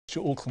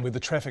To Auckland, where the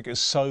traffic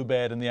is so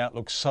bad and the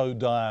outlook so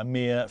dire,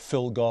 Mayor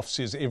Phil Goff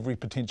says every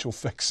potential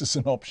fix is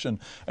an option,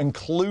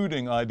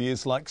 including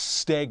ideas like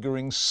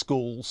staggering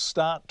school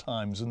start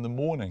times in the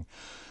morning.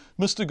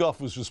 Mr Goff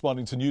was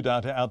responding to new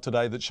data out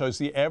today that shows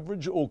the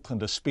average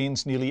Aucklander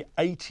spends nearly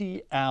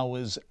 80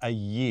 hours a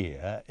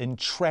year in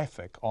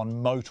traffic on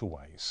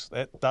motorways.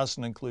 That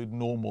doesn't include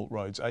normal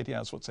roads. 80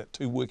 hours, what's that,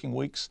 2 working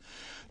weeks?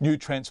 New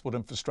transport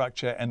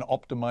infrastructure and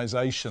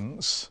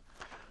optimisations,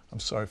 I'm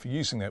sorry for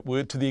using that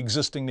word, to the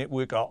existing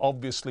network are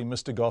obviously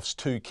Mr Goff's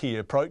 2 key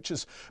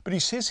approaches, but he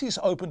says he's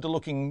open to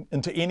looking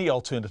into any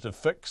alternative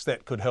fix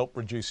that could help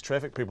reduce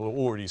traffic. People are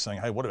already saying,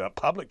 hey, what about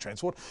public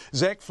transport?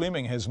 Zach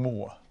Fleming has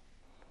more.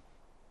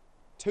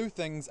 2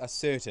 things are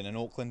certain in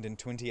Auckland in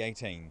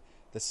 2018.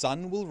 The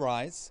sun will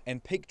rise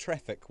and peak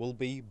traffic will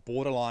be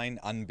borderline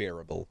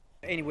unbearable.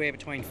 Anywhere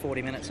between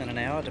 40 minutes and an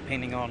hour,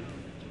 depending on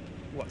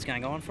what's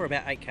going on, for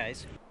about 8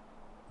 k's.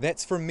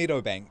 That's from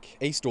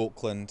Meadowbank, East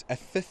Auckland, a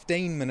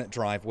 15-minute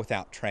drive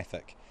without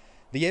traffic.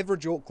 The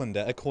average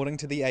Aucklander, according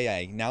to the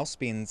AA, now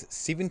spends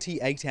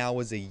 78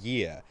 hours a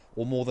year,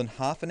 or more than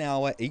half an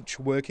hour each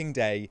working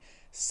day,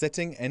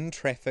 sitting in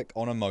traffic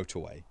on a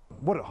motorway.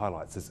 What it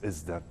highlights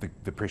is the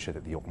pressure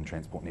that the Auckland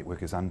transport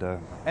network is under.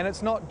 And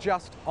it's not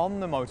just on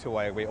the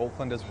motorway where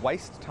Aucklanders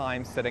waste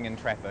time sitting in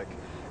traffic,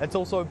 it's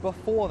also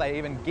before they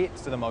even get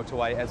to the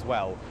motorway as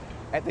well.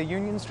 At the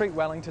Union Street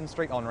Wellington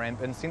Street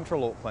on-ramp in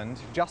central Auckland,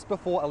 just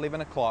before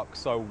 11 o'clock,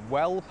 so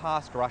well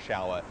past rush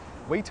hour,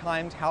 we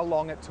timed how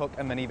long it took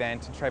a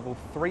minivan to travel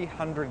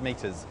 300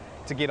 metres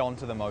to get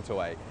onto the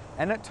motorway,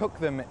 and it took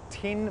them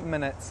 10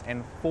 minutes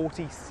and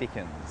 40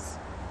 seconds.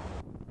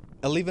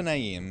 11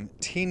 AM,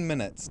 10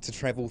 minutes to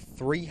travel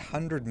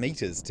 300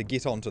 metres to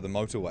get onto the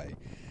motorway.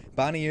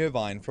 Barney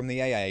Irvine from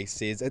the AA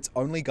says it's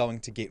only going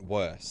to get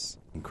worse.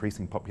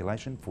 Increasing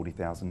population,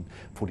 43,000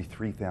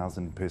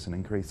 person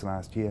increase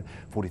last year,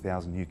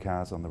 40,000 new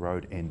cars on the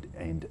road,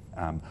 and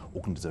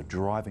Aucklanders are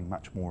driving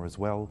much more as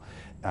well.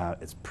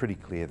 It's pretty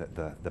clear that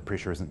the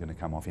pressure isn't going to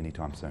come off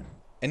anytime soon.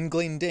 In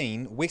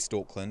Glendine, West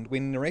Auckland,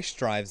 when Naresh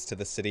drives to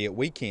the city at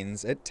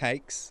weekends, it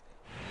takes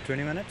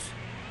 20 minutes.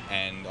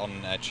 And on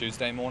a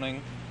Tuesday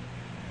morning?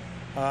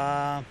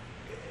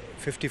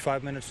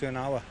 55 minutes to an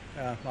hour.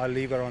 I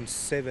leave around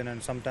 7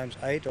 and sometimes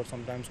 8 or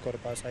sometimes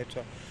 8:15,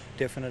 so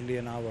definitely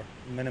an hour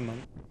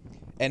minimum.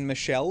 And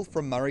Michelle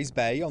from Murray's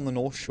Bay on the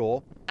North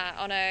Shore?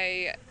 On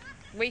a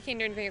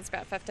weekend or anything it's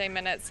about 15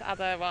 minutes,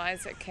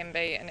 otherwise it can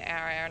be an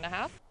hour, hour and a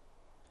half.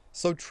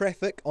 So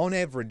traffic on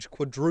average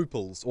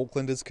quadruples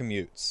Aucklanders'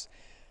 commutes.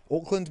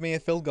 Auckland Mayor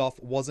Phil Goff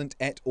wasn't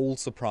at all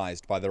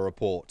surprised by the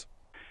report.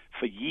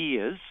 For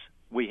years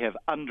we have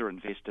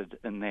underinvested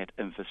in that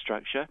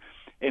infrastructure,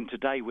 and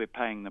today we're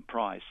paying the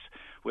price.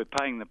 We're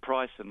paying the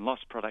price in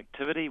lost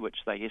productivity, which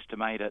they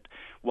estimate at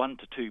 $1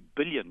 to $2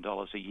 billion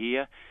a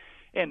year,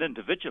 and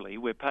individually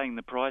we're paying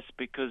the price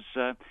because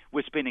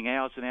we're spending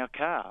hours in our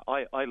car.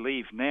 I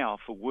leave now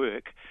for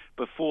work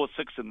before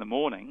 6 in the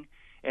morning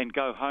and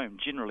go home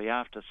generally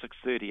after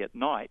 6:30 at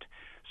night,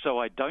 so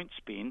I don't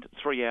spend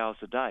 3 hours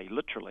a day,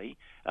 literally,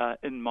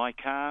 in my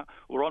car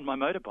or on my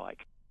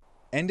motorbike.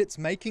 And it's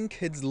making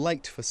kids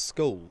late for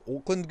school.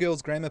 Auckland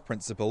Girls Grammar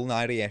Principal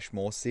Nairi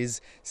Ashmore says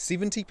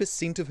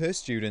 70% of her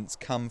students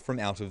come from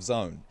out of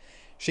zone.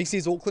 She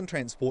says Auckland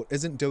Transport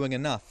isn't doing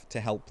enough to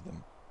help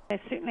them. They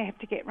certainly have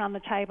to get round the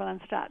table and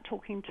start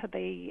talking to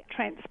the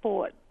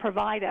transport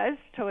providers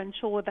to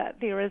ensure that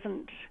there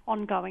isn't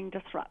ongoing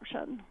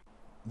disruption.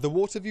 The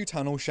Waterview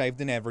Tunnel shaved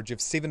an average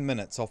of 7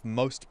 minutes off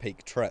most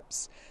peak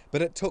trips,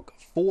 but it took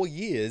 4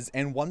 years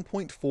and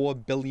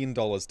 $1.4 billion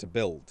to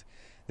build.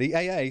 The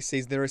AA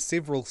says there are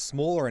several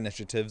smaller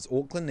initiatives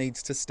Auckland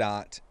needs to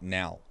start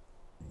now.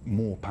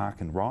 More park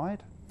and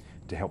ride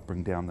to help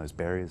bring down those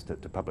barriers to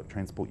public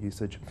transport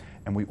usage,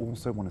 and we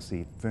also want to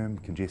see firm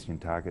congestion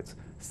targets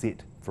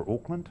set for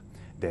Auckland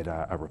that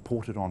are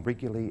reported on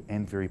regularly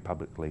and very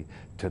publicly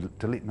to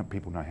let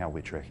people know how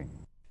we're tracking.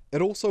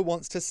 It also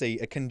wants to see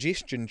a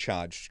congestion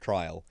charge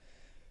trial.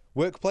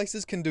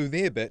 Workplaces can do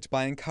their bit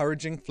by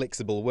encouraging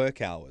flexible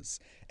work hours,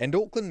 and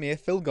Auckland Mayor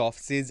Phil Goff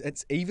says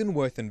it's even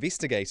worth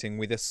investigating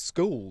whether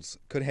schools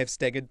could have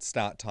staggered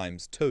start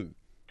times too.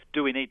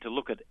 Do we need to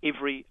look at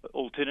every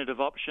alternative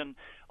option?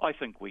 I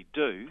think we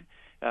do,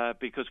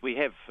 because we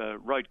have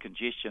road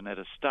congestion at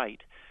a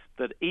state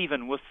that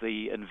even with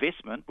the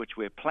investment, which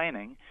we're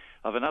planning,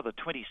 of another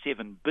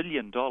 $27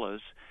 billion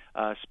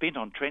spent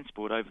on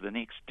transport over the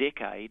next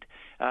decade,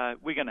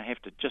 we're going to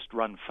have to just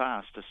run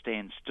fast to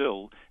stand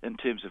still in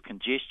terms of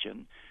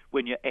congestion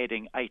when you're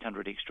adding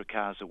 800 extra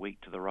cars a week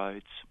to the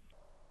roads.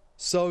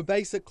 So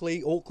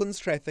basically, Auckland's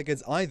traffic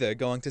is either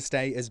going to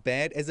stay as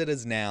bad as it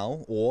is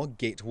now or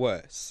get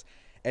worse.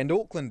 And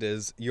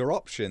Aucklanders, your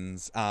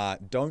options are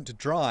don't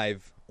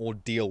drive or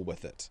deal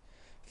with it.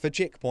 For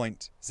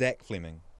Checkpoint, Zach Fleming.